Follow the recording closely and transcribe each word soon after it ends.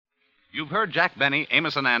You've heard Jack Benny,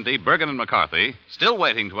 Amos and Andy, Bergen and McCarthy. Still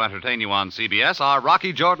waiting to entertain you on CBS are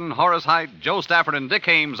Rocky Jordan, Horace Heidt, Joe Stafford and Dick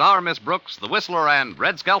Ames, our Miss Brooks, The Whistler, and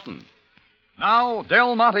Red Skelton. Now,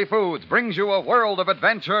 Del Monte Foods brings you a world of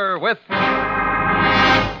adventure with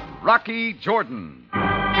Rocky Jordan.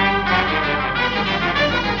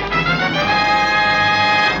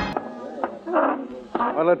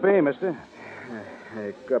 What'll it be, mister?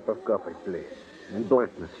 A cup of coffee, please. And black,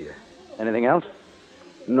 monsieur. Anything else?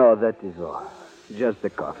 No, that is all. Just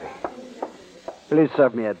the coffee. Please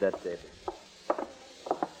serve me at that table.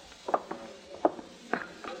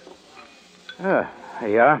 Here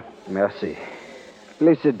you are. Merci.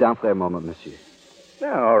 Please sit down for a moment, monsieur.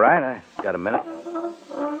 Yeah, all right. I got a minute.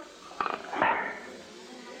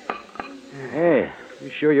 Hey,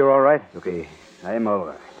 you sure you're all right? Okay, I am all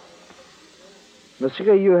right.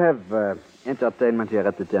 Monsieur, you have entertainment here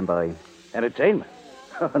at the Tambourine. Entertainment?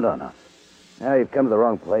 Oh, no. Now you've come to the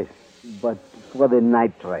wrong place. But for the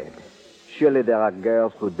night trade, surely there are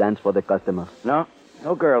girls who dance for the customers. No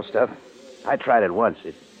girl stuff. I tried it once.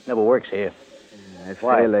 It never works here. I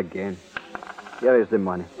fail again. Here is the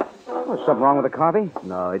money. Oh, something wrong with the coffee?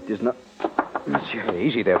 No, it is not. Monsieur. Hey,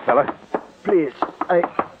 easy there, fella. Please, Hey,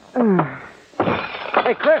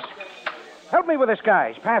 Chris, help me with this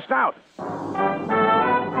guy. He's passed out.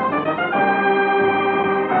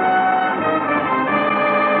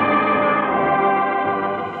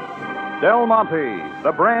 Del Monte,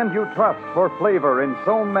 the brand you trust for flavor in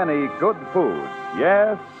so many good foods.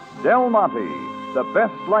 Yes, Del Monte, the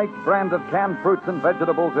best liked brand of canned fruits and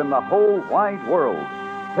vegetables in the whole wide world,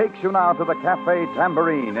 takes you now to the Cafe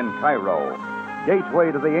Tambourine in Cairo,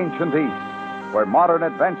 gateway to the ancient East, where modern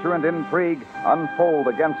adventure and intrigue unfold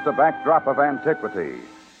against a backdrop of antiquity.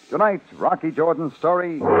 Tonight's Rocky Jordan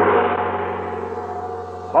story,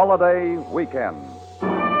 Holiday Weekend.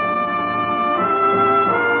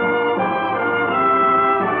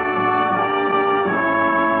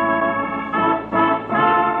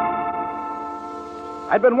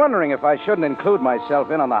 I'd been wondering if I shouldn't include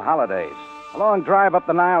myself in on the holidays. A long drive up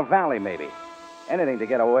the Nile Valley, maybe. Anything to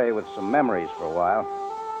get away with some memories for a while.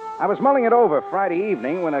 I was mulling it over Friday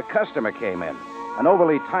evening when a customer came in. An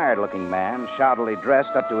overly tired-looking man, shoddily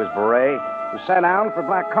dressed up to his beret, who sat down for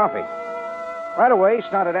black coffee. Right away, he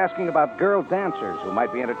started asking about girl dancers who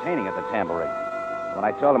might be entertaining at the Tambourine. When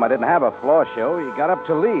I told him I didn't have a floor show, he got up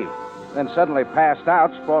to leave, then suddenly passed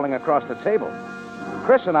out, sprawling across the table.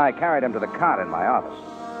 Chris and I carried him to the cot in my office.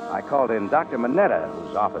 I called in Dr. Minetta,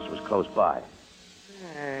 whose office was close by.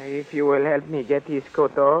 If you will help me get his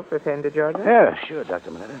coat off, Effendi Jordan. Yeah, sure,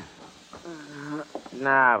 Dr. Minetta.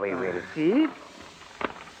 Now we will see.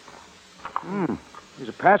 There's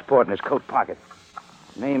a passport in his coat pocket.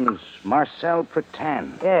 Name's Marcel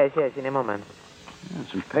Pretan. Yes, in a moment. And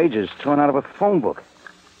some pages torn out of a phone book.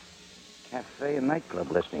 Cafe and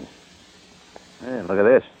nightclub listings. Hey, look at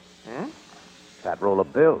this. Huh? Fat roll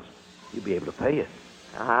of bills. You'll be able to pay it.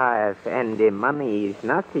 Effendi, money is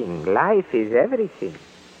nothing. Life is everything.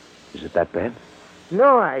 Is it that bad?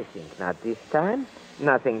 No, I think not this time.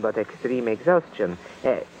 Nothing but extreme exhaustion.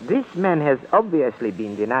 This man has obviously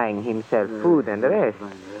been denying himself food and rest.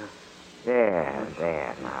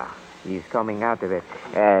 There, now. He's coming out of it.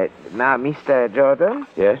 Now, Mr. Jordan?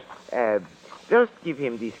 Yes? Just give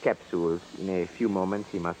him these capsules. In a few moments,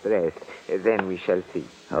 he must rest. Then we shall see.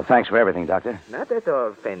 Oh, thanks for everything, Doctor. Not at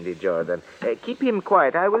all, Fendi Jordan. Keep him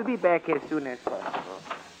quiet. I will be back as soon as possible.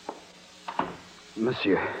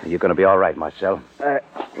 Monsieur. You're going to be all right, Marcel. I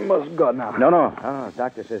must go now. No.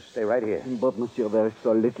 Doctor says stay right here. But, monsieur, there is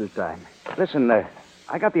so little time. Listen,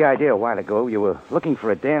 I got the idea a while ago you were looking for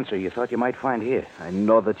a dancer you thought you might find here. I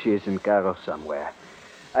know that she is in Cairo somewhere.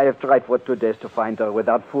 I have tried for 2 days to find her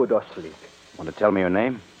without food or sleep. Want to tell me her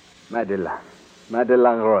name?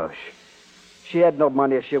 Madeleine Roche. She had no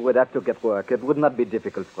money. She would have to get work. It would not be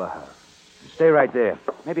difficult for her. Stay right there.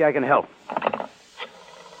 Maybe I can help.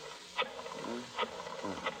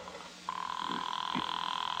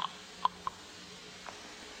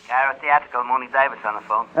 Cairo Theatrical, Mooney Davis on the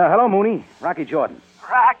phone. Hello, Mooney. Rocky Jordan.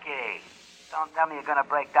 Rocky, don't tell me you're going to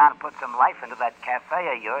break down and put some life into that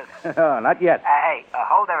cafe of yours. Not yet. Hey,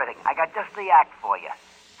 hold everything. I got just the act for you.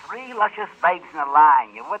 3 luscious babes in a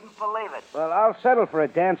line. You wouldn't believe it. Well, I'll settle for a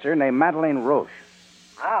dancer named Madeleine Roche.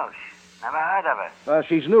 Roche? Never heard of her. Well,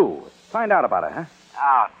 she's new. Find out about her, huh?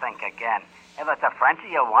 Oh, think again. If it's a Frenchie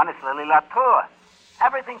you want, it's Lily Latour.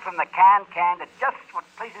 Everything from the can to just what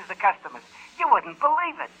pleases the customers. You wouldn't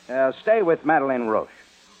believe it. Stay with Madeleine Roche.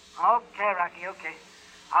 Okay, Rocky, okay.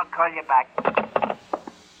 I'll call you back.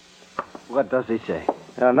 What does he say?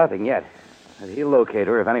 Nothing yet. He'll locate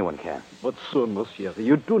her if anyone can. But soon, monsieur.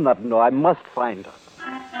 You do not know. I must find her.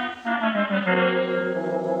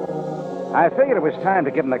 I figured it was time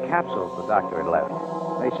to give him the capsules the doctor had left.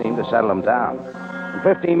 They seemed to settle him down. And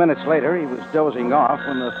 15 minutes later, he was dozing off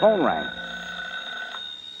when the phone rang.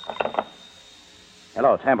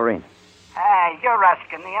 Hello, Tambourine. Hey, you're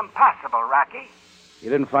asking the impossible, Rocky. You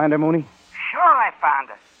didn't find her, Mooney? Sure I found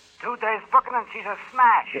her. 2 days booking and she's a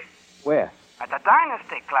smash. Where? At the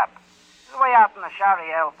Dynasty Club. It's way out in the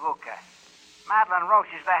Shari El Buca. Madeline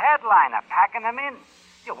Roche is the headliner, packing them in.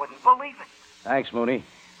 You wouldn't believe it. Thanks, Mooney.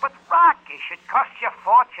 But Rocky should cost you a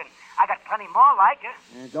fortune. I got plenty more like her.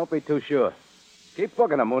 Don't be too sure. Keep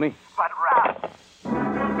booking her, Mooney. But Rock...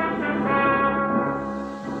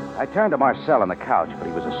 I turned to Marcel on the couch, but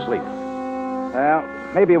he was asleep. Well,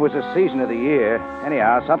 maybe it was the season of the year.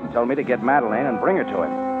 Anyhow, something told me to get Madeleine and bring her to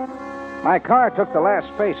him. My car took the last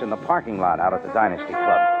space in the parking lot out at the Dynasty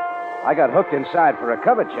Club. I got hooked inside for a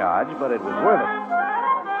cover charge, but it was worth it.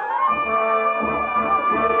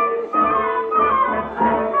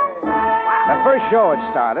 The first show had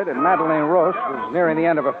started, and Madeleine Roche was nearing the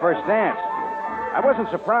end of her first dance. I wasn't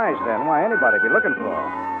surprised then why anybody'd be looking for her.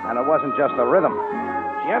 And it wasn't just the rhythm.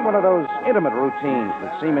 She had one of those intimate routines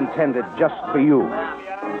that seem intended just for you.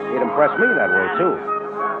 It impressed me that way, too.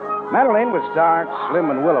 Madeleine was dark,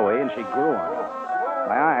 slim, and willowy, and she grew on me.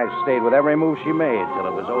 My eyes stayed with every move she made till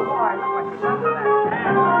it was over.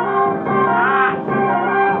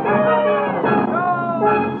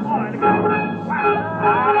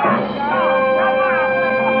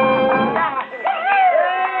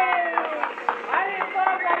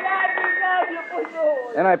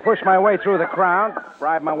 Then I pushed my way through the crowd,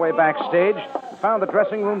 bribed my way backstage, and found the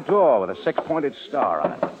dressing room door with a 6-pointed star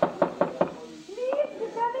on it.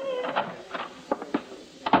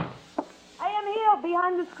 I am here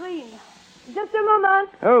behind the screen. Just a moment.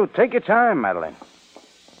 Oh, take your time, Madeleine.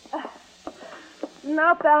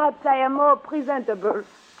 Now perhaps I am more presentable.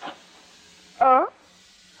 Oh?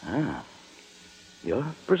 Ah, you're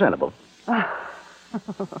presentable.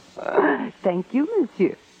 Thank you,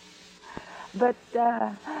 monsieur. But,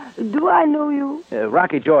 do I know you?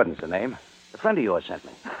 Rocky Jordan's the name. A friend of yours sent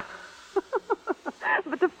me.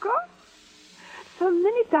 But of course. So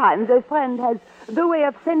many times a friend has the way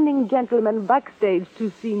of sending gentlemen backstage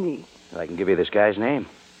to see me. I can give you this guy's name.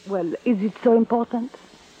 Well, is it so important?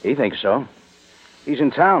 He thinks so. He's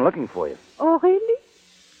in town looking for you. Oh, really?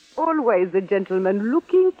 Always a gentleman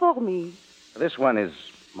looking for me. This one is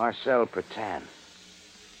Marcel Pretan.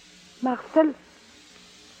 Marcel?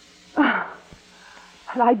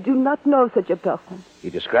 I do not know such a person. He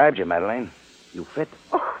described you, Madeleine. You fit.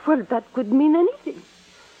 Oh, well, that could mean anything.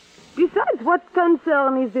 Besides, what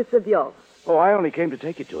concern is this of yours? Oh, I only came to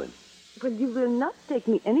take you to him. Well, you will not take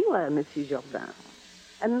me anywhere, Monsieur Jourdain.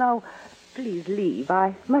 And now, please leave.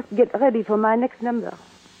 I must get ready for my next number.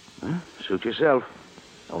 Huh? Suit yourself.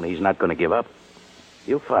 Only he's not going to give up.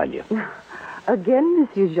 He'll find you. Again,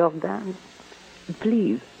 Monsieur Jourdain.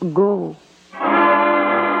 Please, go.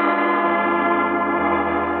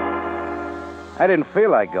 I didn't feel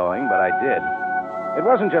like going, but I did. It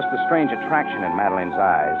wasn't just the strange attraction in Madeleine's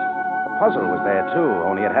eyes. The puzzle was there, too,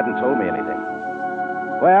 only it hadn't told me anything.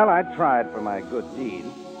 Well, I tried for my good deed.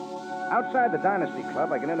 Outside the Dynasty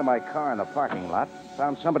Club, I got into my car in the parking lot,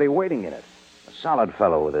 found somebody waiting in it. A solid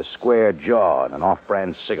fellow with a square jaw and an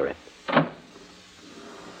off-brand cigarette.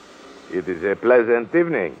 It is a pleasant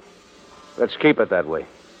evening. Let's keep it that way.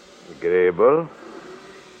 Agreeable.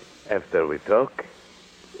 After we talk.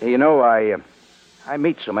 You know, I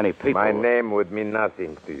meet so many people. My name would mean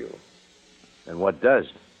nothing to you. And what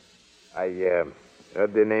does? I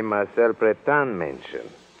heard the name Marcel Pretan mentioned.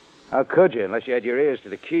 How could you, unless you had your ears to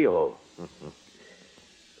the keyhole?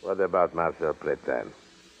 What about Marcel Pretan?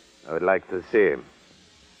 I would like to see him.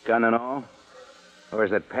 Gun and all? Or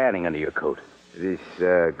is that padding under your coat? This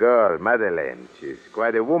girl, Madeleine, she's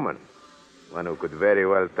quite a woman. One who could very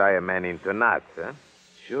well tie a man into knots, huh?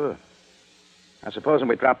 Sure. Now, supposing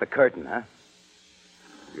we drop the curtain, huh?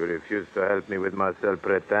 You refuse to help me with Marcel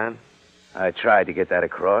Pretan? I tried to get that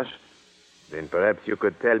across. Then perhaps you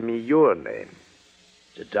could tell me your name.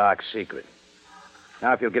 It's a dark secret.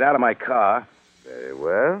 Now, if you'll get out of my car... Very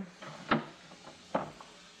well.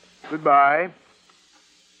 Goodbye,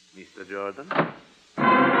 Mr. Jordan.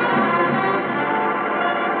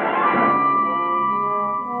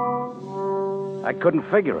 I couldn't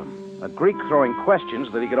figure him. A Greek throwing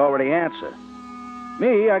questions that he could already answer.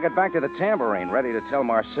 Me, I got back to the Tambourine, ready to tell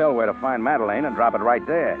Marcel where to find Madeleine and drop it right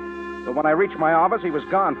there. But when I reached my office, he was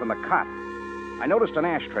gone from the cot. I noticed an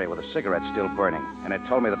ashtray with a cigarette still burning, and it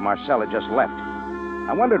told me that Marcel had just left.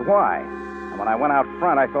 I wondered why, and when I went out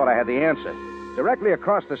front, I thought I had the answer. Directly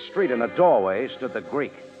across the street in the doorway stood the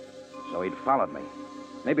Greek. So he'd followed me.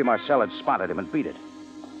 Maybe Marcel had spotted him and beat it.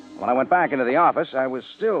 When I went back into the office, I was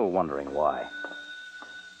still wondering why.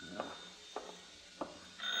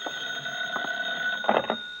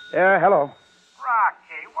 Yeah, hello.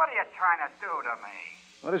 Rocky, what are you trying to do to me?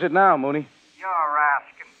 What is it now, Mooney? You're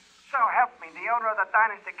asking. So help me, the owner of the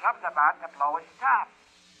Dynasty Club's about to blow his top.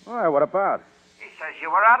 Why, what about? He says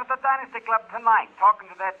you were out at the Dynasty Club tonight talking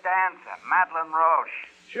to that dancer, Madeline Roche.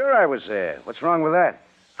 Sure I was there. What's wrong with that?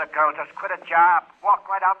 The girl just quit a job, walked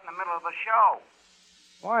right out in the middle of the show.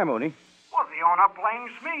 Why, Mooney? Well, the owner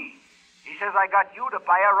blames me. He says I got you to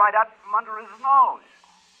buy her right out from under his nose.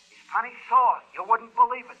 He's plenty sore. You wouldn't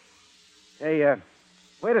believe it. Hey,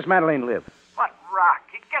 where does Madeline live? But,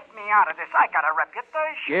 Rocky, get me out of this. I got a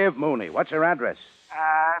reputation. Give Mooney. What's her address?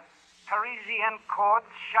 Parisian Court,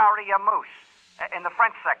 Sharia Moose, in the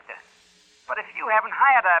French sector. But if you haven't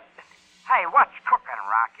hired a... Hey, what's cooking,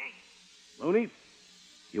 Rocky? Mooney,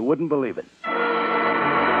 you wouldn't believe it.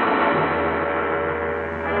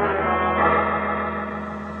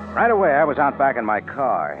 Right away, I was out back in my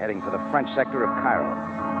car, heading for the French sector of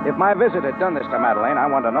Cairo. If my visit had done this to Madeleine, I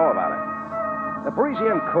wanted to know about it. The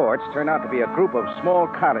Parisian courts turned out to be a group of small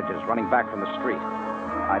cottages running back from the street.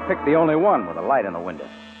 I picked the only one with a light in the window.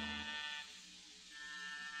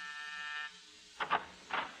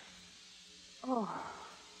 Oh,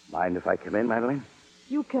 Mind if I come in, Madeleine?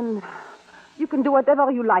 you can do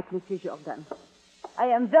whatever you like, Monsieur Jourdain. I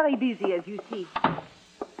am very busy, as you see.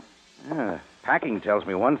 Packing tells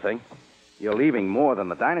me one thing. You're leaving more than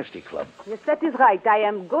the Dynasty Club. Yes, that is right. I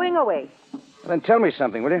am going away. Well, then tell me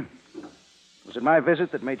something, will you? Was it my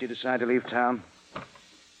visit that made you decide to leave town?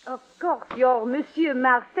 Of course, your Monsieur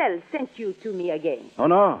Marcel sent you to me again. Oh,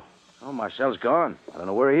 no. Oh, Marcel's gone. I don't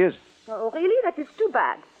know where he is. Oh, really? That is too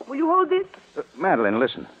bad. Will you hold this? Madeline,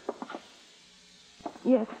 listen.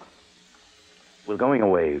 Yes. Will going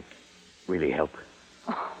away really help?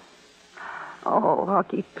 Oh,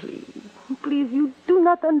 Rocky, please. Please, you do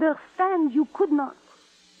not understand. You could not.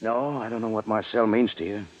 No, I don't know what Marcel means to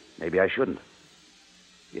you. Maybe I shouldn't.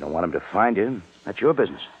 You don't want him to find you. That's your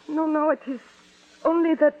business. No, it is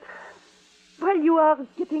only that, well, you are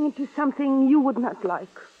getting into something you would not like.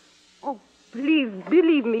 Oh, please,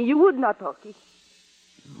 believe me, you would not, Rocky.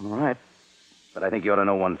 All right. But I think you ought to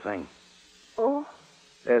know one thing. Oh?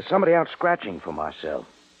 There's somebody out scratching for Marcel.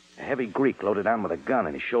 A heavy Greek loaded down with a gun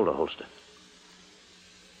in his shoulder holster.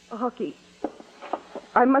 Rocky,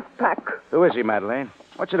 I must pack. Who is he, Madeleine?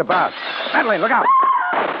 What's it about? Madeleine, look out!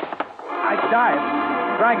 I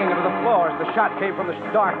dived, dragging her to the floor as the shot came from this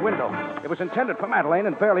dark window. It was intended for Madeleine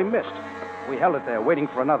and barely missed. We held it there, waiting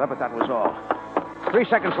for another, but that was all. 3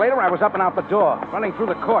 seconds later, I was up and out the door, running through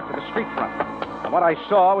the court to the street front. And what I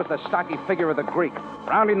saw was the stocky figure of the Greek,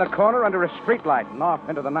 rounding the corner under a streetlight and off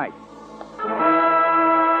into the night.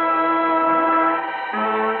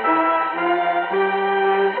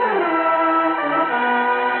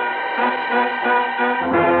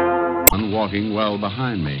 Walking well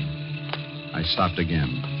behind me. I stopped again.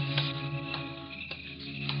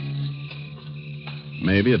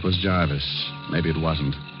 Maybe it was Jarvis. Maybe it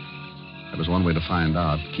wasn't. There was one way to find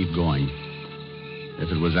out. Keep going. If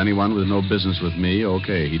it was anyone with no business with me,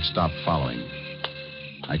 okay, he'd stop following.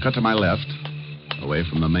 I cut to my left, away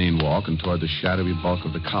from the main walk and toward the shadowy bulk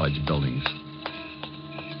of the college buildings.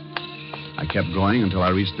 I kept going until I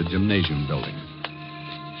reached the gymnasium building.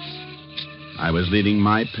 I was leading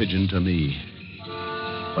my pigeon to me.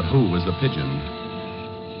 But who was the pigeon?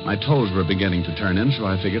 My toes were beginning to turn in, so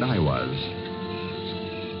I figured I was.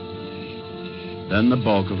 Then the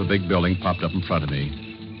bulk of a big building popped up in front of me.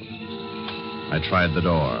 I tried the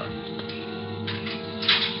door.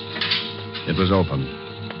 It was open.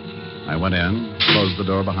 I went in, closed the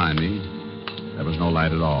door behind me. There was no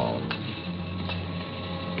light at all.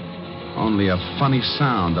 Only a funny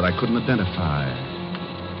sound that I couldn't identify.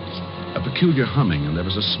 A peculiar humming, and there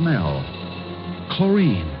was a smell.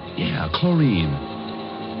 Chlorine. Yeah, chlorine.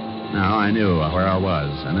 Now I knew where I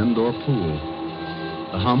was, an indoor pool.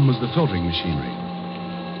 The hum was the filtering machinery.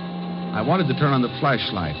 I wanted to turn on the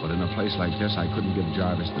flashlight, but in a place like this, I couldn't give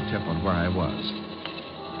Jarvis the tip on where I was.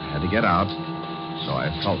 I had to get out, so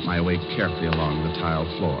I felt my way carefully along the tile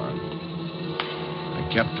floor. I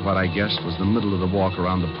kept what I guessed was the middle of the walk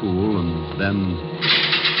around the pool, and then...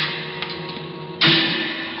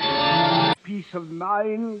 Peace of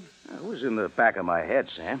mind. It was in the back of my head,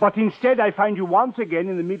 Sam. But instead, I find you once again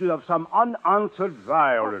in the middle of some unanswered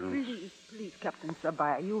violence. Oh, please, Captain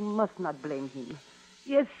Sabaya, you must not blame him.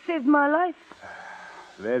 He has saved my life.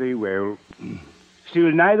 Very well.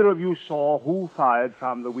 Still, neither of you saw who fired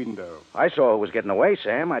from the window. I saw who was getting away,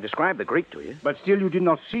 Sam. I described the Greek to you. But still, you did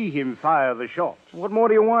not see him fire the shot. What more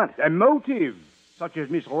do you want? A motive. such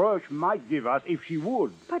as Miss Roche might give us if she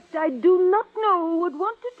would. But I do not know who would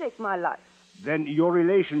want to take my life. Then your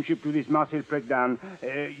relationship to this Marcel Predan,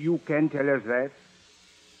 you can tell us that?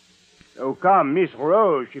 Oh, come, Miss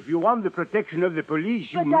Roche, if you want the protection of the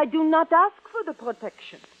police, you... But I do not ask for the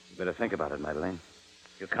protection. You better think about it, Madeleine.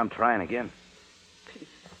 You'll come trying again. Please.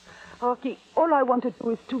 Rocky, all I want to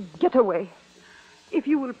do is to get away. If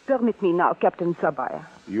you will permit me now, Captain Sabaya.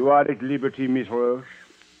 You are at liberty, Miss Roche.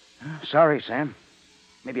 Sorry, Sam.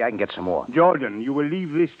 Maybe I can get some more. Jordan, you will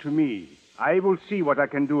leave this to me. I will see what I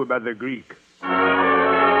can do about the Greek.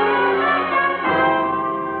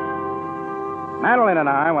 Madeline and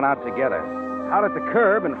I went out together. Out at the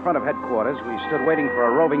curb in front of headquarters, we stood waiting for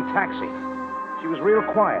a roving taxi. She was real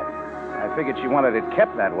quiet. I figured she wanted it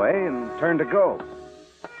kept that way and turned to go.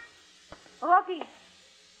 Rocky.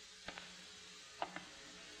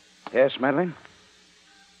 Yes, Madeline?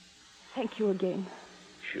 Thank you again.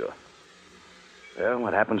 Sure. Well,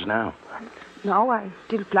 what happens now? Now I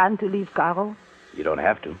still plan to leave Cairo. You don't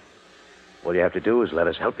have to. All you have to do is let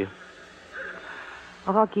us help you.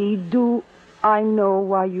 Rocky, do I know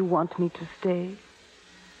why you want me to stay?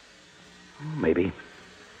 Maybe.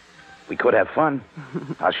 We could have fun.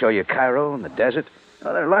 I'll show you Cairo and the desert.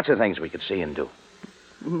 Oh, there are lots of things we could see and do.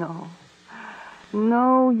 No.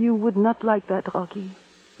 No, you would not like that, Rocky.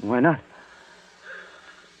 Why not?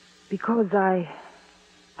 Because I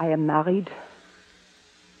am married.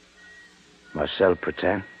 Marcel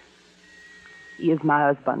Pretan? He is my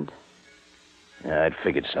husband. Yeah, I'd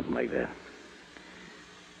figured something like that.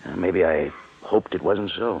 Maybe I hoped it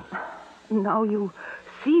wasn't so. Now you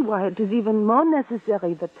see why it is even more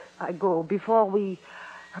necessary that I go before you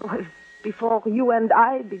and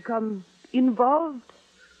I become involved.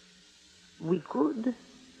 We could.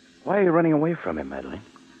 Why are you running away from him, Madeline?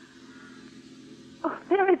 Oh,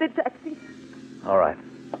 there is a taxi. All right.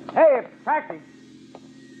 Hey, taxi!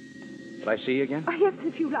 Will I see you again? Yes,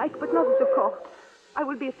 if you like, but not at the court. I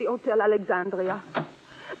will be at the Hotel Alexandria.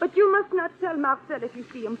 But you must not tell Marcel if you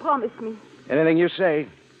see him. Promise me. Anything you say.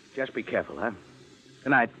 Just be careful, huh?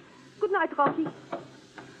 Good night. Good night, Rocky.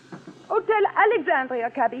 Hotel Alexandria,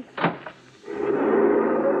 cabby.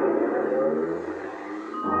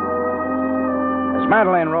 As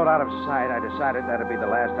Madeleine rode out of sight, I decided that'd be the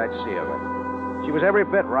last I'd see of her. She was every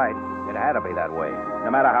bit right. It had to be that way, no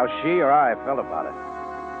matter how she or I felt about it.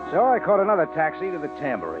 So I caught another taxi to the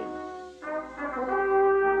Tambourine.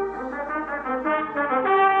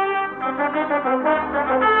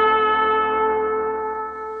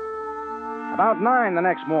 About 9 the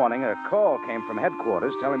next morning, a call came from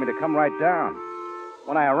headquarters telling me to come right down.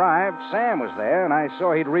 When I arrived, Sam was there, and I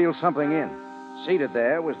saw he'd reeled something in. Seated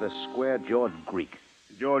there was the square-jawed Greek.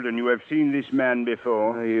 Jordan, you have seen this man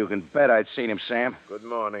before. Oh, you can bet I'd seen him, Sam. Good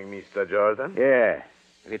morning, Mr. Jordan. Yeah.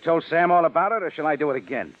 Have you told Sam all about it, or shall I do it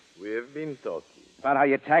again? We have been talking. About how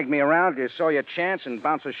you tagged me around, you saw your chance, and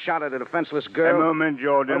bounced a shot at a defenseless girl? A moment,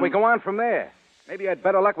 Jordan. Well, we go on from there. Maybe I'd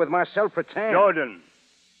better luck with Marcel Pretan. Jordan,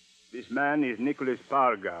 this man is Nicholas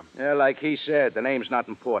Parga. Yeah, like he said, the name's not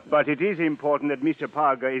important. But it is important that Mr.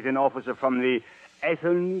 Parga is an officer from the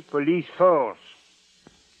Athens Police Force.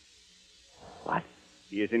 What?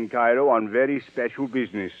 He is in Cairo on very special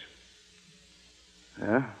business.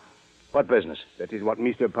 Huh? What business? That is what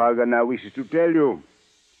Mr. Parga now wishes to tell you.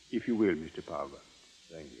 If you will, Mr. Parga.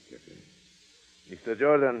 Thank you, Captain. Mr.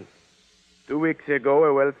 Jordan, 2 weeks ago,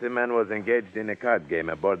 a wealthy man was engaged in a card game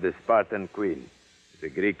aboard the Spartan Queen, the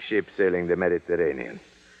Greek ship sailing the Mediterranean.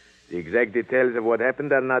 The exact details of what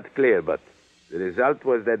happened are not clear, but the result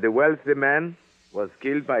was that the wealthy man was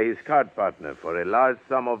killed by his card partner for a large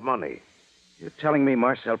sum of money. You're telling me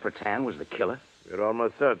Marcel Pretan was the killer? We're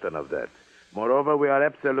almost certain of that. Moreover, we are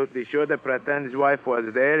absolutely sure that Pretan's wife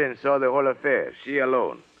was there and saw the whole affair, she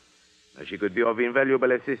alone. Now, she could be of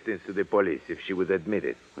invaluable assistance to the police if she would admit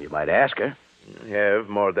it. Well, you might ask her. I have,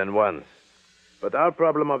 more than once. But our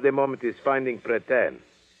problem of the moment is finding Pretan.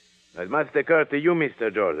 It must occur to you,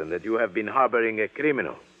 Mr. Jordan, that you have been harboring a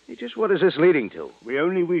criminal. Hey, just what is this leading to? We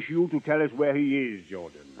only wish you to tell us where he is,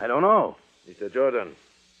 Jordan. I don't know. Mr. Jordan,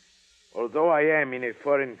 although I am in a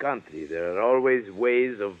foreign country, there are always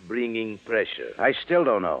ways of bringing pressure. I still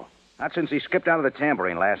don't know. Not since he skipped out of the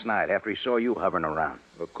Tambourine last night after he saw you hovering around.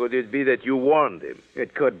 Or could it be that you warned him?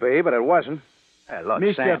 It could be, but it wasn't. Hey, look,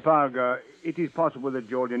 Mr. Sam. Parga, it is possible that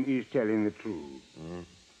Jordan is telling the truth.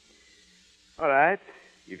 All right,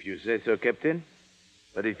 if you say so, Captain.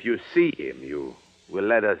 But if you see him, you will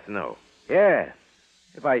let us know. Yeah,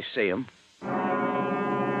 if I see him.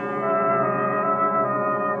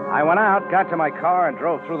 I went out, got to my car, and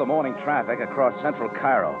drove through the morning traffic across central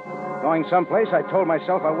Cairo. Going someplace I told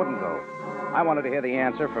myself I wouldn't go. I wanted to hear the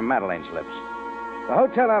answer from Madeleine's lips. The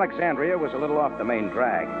Hotel Alexandria was a little off the main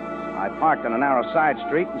drag. I parked on a narrow side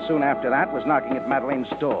street, and soon after that was knocking at Madeleine's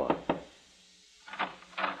door.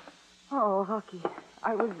 Oh, Rocky,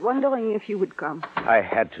 I was wondering if you would come. I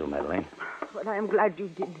had to, Madeleine. But I am glad you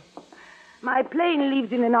did. My plane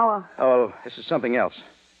leaves in an hour. Oh, this is something else.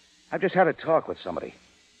 I've just had a talk with somebody.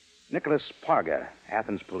 Nicholas Parga,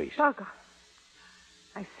 Athens Police. Parga.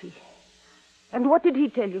 I see. And what did he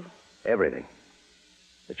tell you? Everything.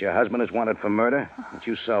 That your husband is wanted for murder, that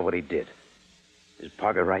you saw what he did. Is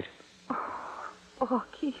Parga right? Oh,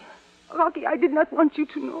 Rocky. Rocky, I did not want you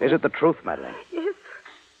to know. Is it the truth, Madeleine? Yes.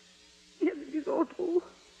 Yes, it is all true.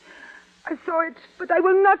 I saw it, but I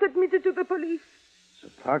will not admit it to the police. So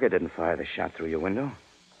Parga didn't fire the shot through your window?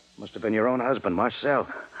 Must have been your own husband, Marcel.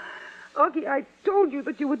 Rocky, I told you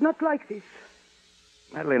that you would not like this.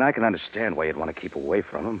 Madeleine, I can understand why you'd want to keep away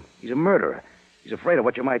from him. He's a murderer. He's afraid of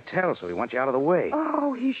what you might tell, so he wants you out of the way.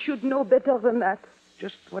 Oh, he should know better than that.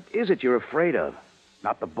 Just what is it you're afraid of?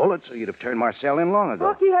 Not the bullets, or you'd have turned Marcel in long ago.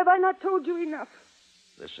 Rocky, have I not told you enough?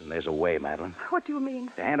 Listen, there's a way, Madeleine. What do you mean?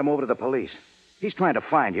 To hand him over to the police. He's trying to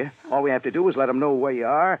find you. All we have to do is let him know where you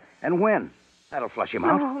are and when. That'll flush him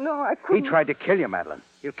out. No, I He couldn't. tried to kill you, Madeleine.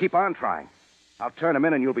 He'll keep on trying. I'll turn him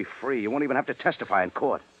in and you'll be free. You won't even have to testify in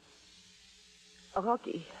court.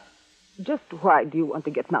 Rocky, just why do you want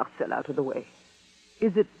to get Marcel out of the way?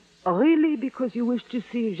 Is it really because you wish to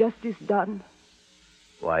see justice done?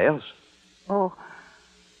 Why else? Or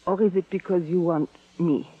is it because you want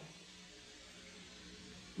me?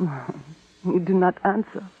 You do not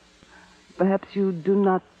answer. Perhaps you do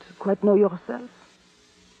not quite know yourself.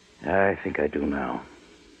 I think I do now.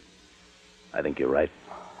 I think you're right.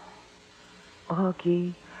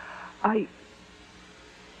 Rocky,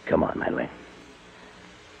 Come on, Madeleine.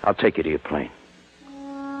 I'll take you to your plane.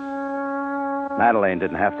 Madeleine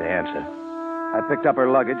didn't have to answer. I picked up her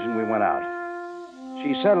luggage and we went out.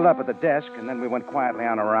 She settled up at the desk, and then we went quietly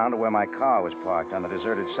on around to where my car was parked on the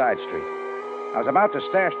deserted side street. I was about to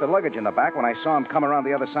stash the luggage in the back when I saw him come around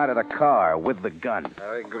the other side of the car with the gun.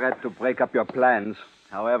 I regret to break up your plans.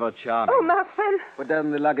 However charming. Oh, Marcel. Put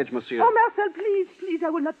down the luggage, monsieur. Oh, Marcel, please, I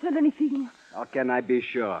will not tell anything. How can I be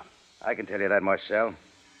sure? I can tell you that, Marcel.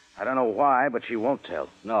 I don't know why, but she won't tell.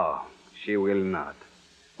 No, she will not.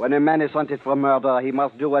 When a man is wanted for murder, he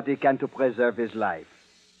must do what he can to preserve his life.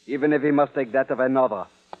 Even if he must take that of another.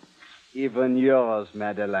 Even yours,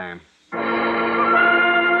 Madeleine.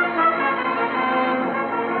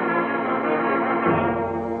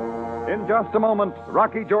 In just a moment,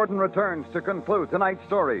 Rocky Jordan returns to conclude tonight's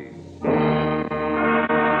story.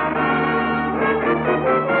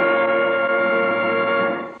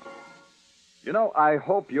 You know, I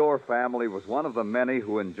hope your family was one of the many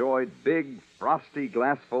who enjoyed big, frosty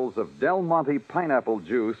glassfuls of Del Monte pineapple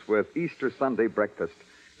juice with Easter Sunday breakfast.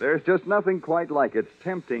 There's just nothing quite like its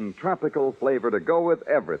tempting tropical flavor to go with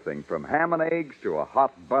everything from ham and eggs to a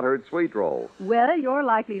hot buttered sweet roll. Well, you're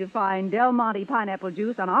likely to find Del Monte pineapple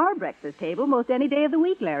juice on our breakfast table most any day of the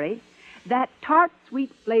week, Larry. That tart,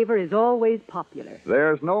 sweet flavor is always popular.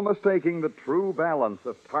 There's no mistaking the true balance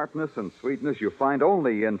of tartness and sweetness you find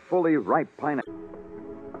only in fully ripe pineapple.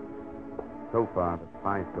 So far, the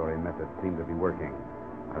spy-story method seemed to be working.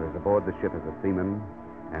 I was aboard the ship as a seaman,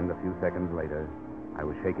 and a few seconds later, I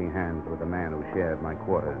was shaking hands with the man who shared my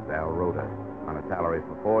quarters, Al Rhoda, on a salary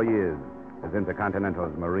for 4 years as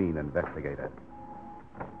Intercontinental's marine investigator.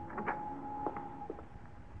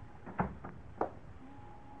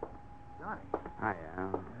 Johnny. Hi,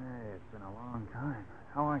 Al. Hey, it's been a long time.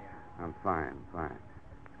 How are you? I'm fine.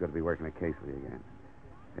 It's good to be working a case with you again.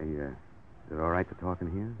 Hey, is it all right to talk in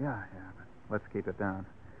here? Yeah, but let's keep it down.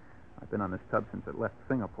 I've been on this tub since it left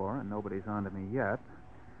Singapore, and nobody's on to me yet.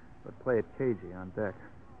 But play it cagey on deck.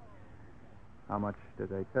 How much did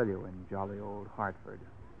they tell you in jolly old Hartford?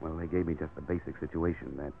 Well, they gave me just the basic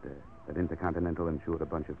situation, that Intercontinental insured a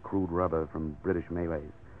bunch of crude rubber from British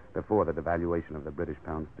Malays before the devaluation of the British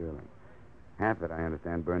pound sterling. Half it, I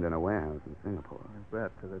understand, burned in a warehouse in Singapore. I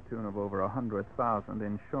bet, to the tune of over 100,000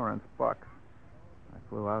 insurance bucks. I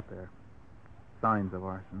flew out there. Signs of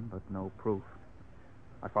arson, but no proof.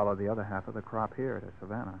 I followed the other half of the crop here to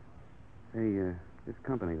Savannah. Hey, this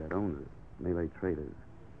company that owns it, Malay Traders,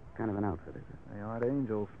 kind of an outfit, is it? They aren't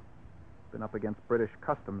angels. Been up against British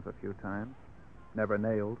customs a few times. Never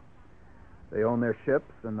nailed. They own their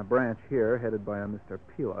ships, and the branch here, headed by a Mr.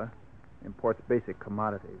 Pila, imports basic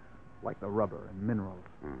commodities, like the rubber and minerals.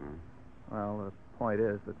 Mm-hmm. Well, the point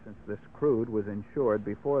is that since this crude was insured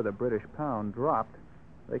before the British pound dropped,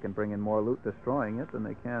 they can bring in more loot destroying it than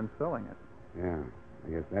they can selling it. Yeah,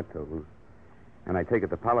 I guess that totals. And I take it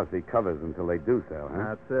the policy covers until they do sell,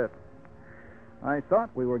 huh? That's it. I thought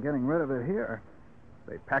we were getting rid of it here.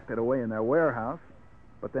 They packed it away in their warehouse,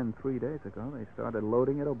 but then 3 days ago they started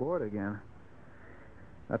loading it aboard again.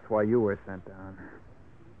 That's why you were sent down.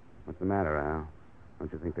 What's the matter, Al?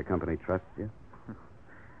 Don't you think the company trusts you?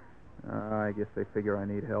 I guess they figure I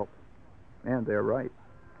need help. And they're right.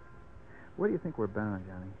 Where do you think we're bound,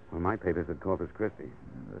 Johnny? Well, my paper's at Corpus Christi.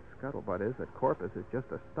 The scuttlebutt is that Corpus is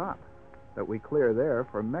just a stop. That we clear there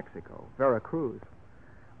for Mexico, Veracruz,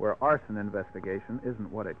 where arson investigation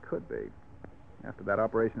isn't what it could be. After that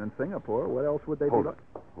operation in Singapore, what else would they Hold do? it.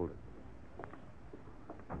 Hold it.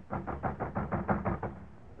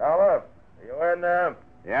 Dollar, are you in there?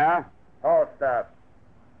 Yeah? Hall staff.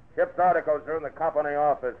 Ship's articles are in the company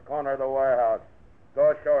office, corner of the warehouse.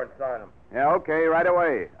 Go ashore and sign them. Yeah, okay, right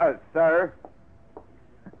away. Sir.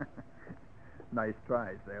 Nice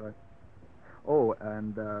try, sailor. Oh,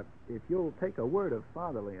 and if you'll take a word of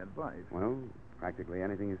fatherly advice. Well, practically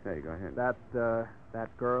anything you say. Go ahead.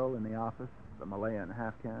 That girl in the office, the Malayan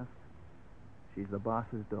half-caste, she's the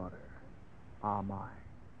boss's daughter. Ah, my.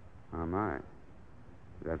 Oh, my.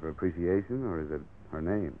 Is that for appreciation, or is it her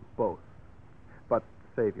name? Both. But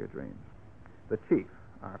save your dreams. The chief,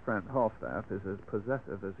 our friend Halstaff, is as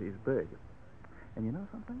possessive as he's big. And you know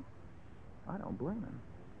something? I don't blame him.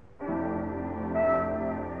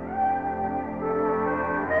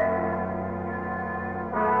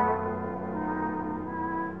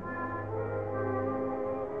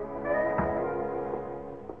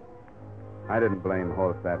 I didn't blame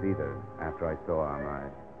Holstaff either after I saw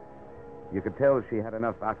Armide. You could tell she had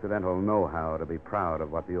enough Occidental know-how to be proud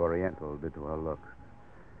of what the Oriental did to her looks.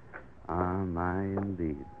 Ah, my,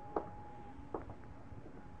 indeed.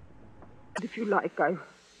 If you like, I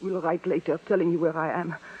will write later telling you where I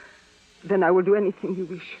am. Then I will do anything you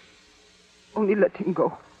wish. Only let him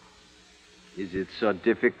go. Is it so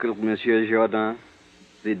difficult, Monsieur Jourdan?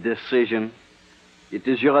 The decision? It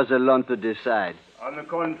is yours alone to decide. On the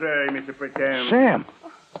contrary, Mr. Pretend. Sam!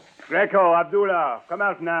 Greco, Abdullah, come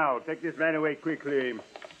out now. Take this man away quickly.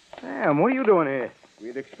 Sam, what are you doing here? We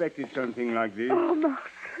had expected something like this. Oh, no.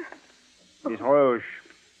 Miss Roche,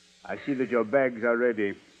 I see that your bags are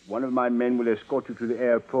ready. One of my men will escort you to the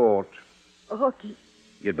airport. Rocky.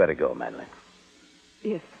 You'd better go, Madeline.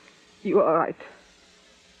 Yes, you are right.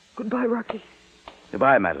 Goodbye, Rocky.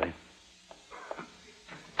 Goodbye, Madeline.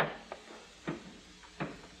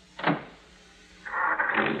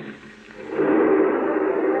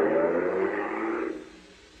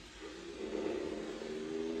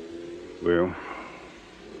 Well,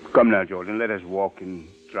 come now, Jordan. Let us walk and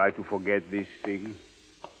try to forget this thing.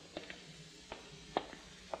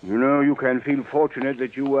 You know, you can feel fortunate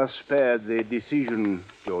that you were spared the decision,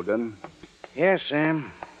 Jordan. Yes,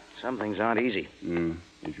 Sam. Some things aren't easy.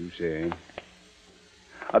 As you say.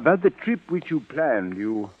 About the trip which you planned,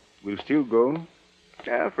 you will still go?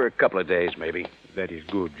 For a couple of days, maybe. That is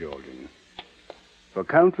good, Jordan. For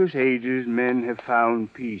countless ages, men have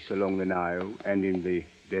found peace along the Nile and in the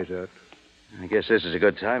desert. I guess this is a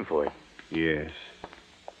good time for it. Yes.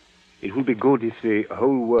 It would be good if the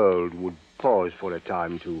whole world would pause for a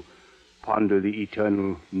time to ponder the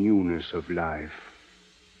eternal newness of life.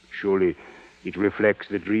 Surely it reflects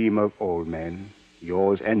the dream of all men,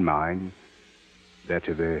 yours and mine, that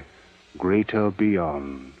of a greater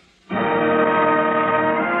beyond.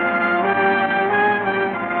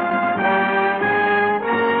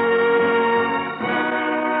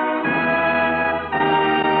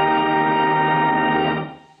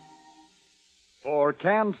 For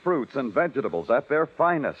canned fruits and vegetables at their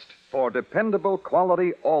finest, for dependable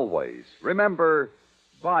quality always, remember,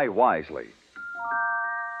 buy wisely.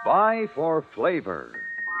 Buy for flavor.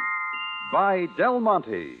 Buy Del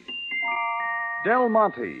Monte. Del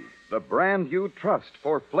Monte, the brand you trust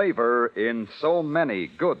for flavor in so many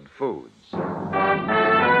good foods.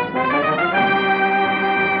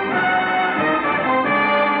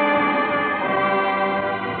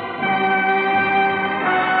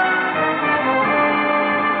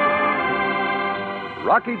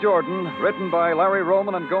 Rocky Jordan, written by Larry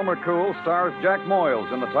Roman and Gomer Cool, stars Jack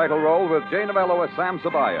Moyles in the title role with Jay Novello as Sam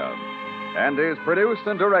Sabaya, and is produced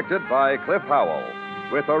and directed by Cliff Howell,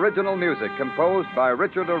 with original music composed by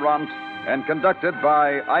Richard Arant and conducted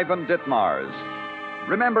by Ivan Ditmars.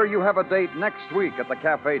 Remember, you have a date next week at the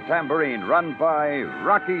Cafe Tambourine, run by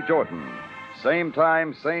Rocky Jordan. Same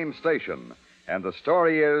time, same station. And the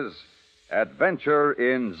story is Adventure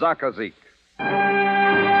in Zakazek.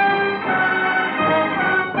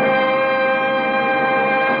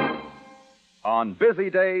 On busy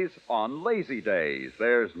days, on lazy days,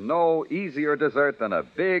 there's no easier dessert than a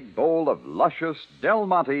big bowl of luscious Del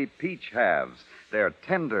Monte peach halves. They're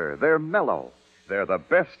tender, they're mellow. They're the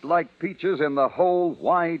best liked peaches in the whole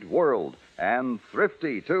wide world, And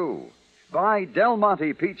thrifty, too. Buy Del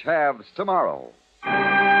Monte peach halves tomorrow.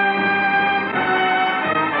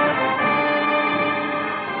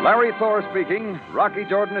 Larry Thor speaking. Rocky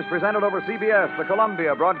Jordan is presented over CBS, the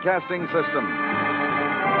Columbia Broadcasting System.